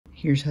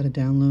Here's how to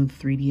download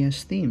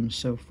 3DS themes.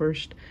 So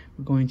first,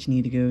 we're going to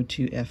need to go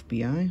to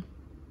FBI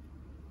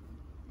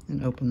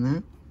and open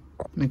that.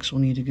 Next,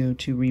 we'll need to go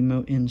to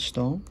Remote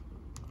Install.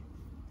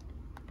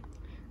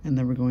 And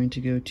then we're going to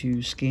go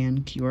to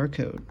Scan QR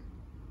Code.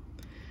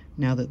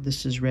 Now that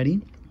this is ready,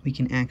 we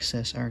can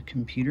access our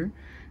computer.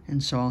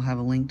 And so I'll have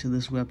a link to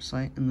this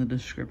website in the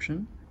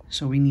description.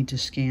 So we need to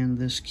scan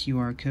this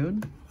QR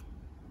code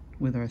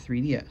with our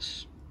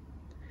 3DS.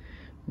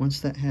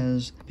 Once that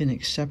has been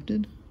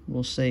accepted,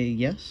 we'll say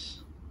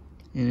yes,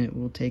 and it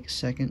will take a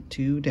second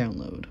to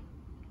download.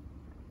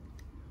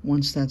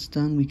 Once that's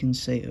done, we can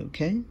say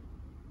OK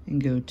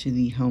and go to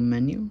the home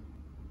menu.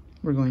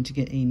 We're going to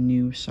get a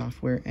new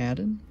software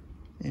added,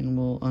 and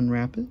we'll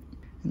unwrap it.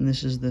 And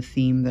this is the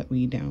theme that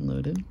we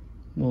downloaded.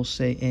 We'll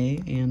say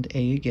A and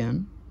A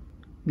again.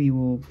 We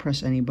will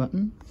press any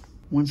button.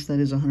 Once that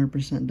is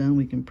 100% done,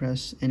 we can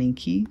press any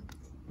key.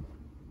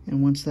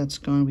 And once that's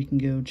gone, we can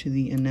go to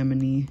the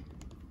Anemone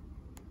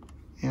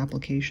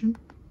application.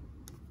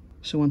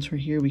 So once we're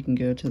here, we can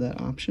go to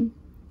that option.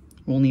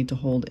 We'll need to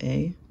hold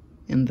A,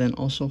 and then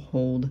also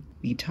hold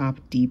the top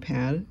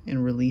D-pad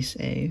and release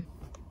A.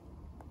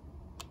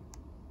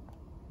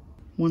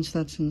 Once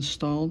that's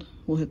installed,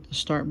 we'll hit the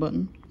start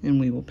button and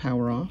we will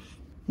power off.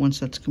 Once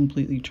that's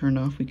completely turned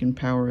off, we can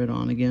power it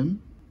on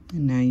again.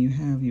 And now you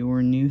have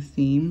your new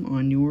theme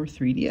on your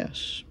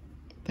 3DS.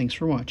 Thanks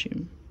for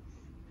watching.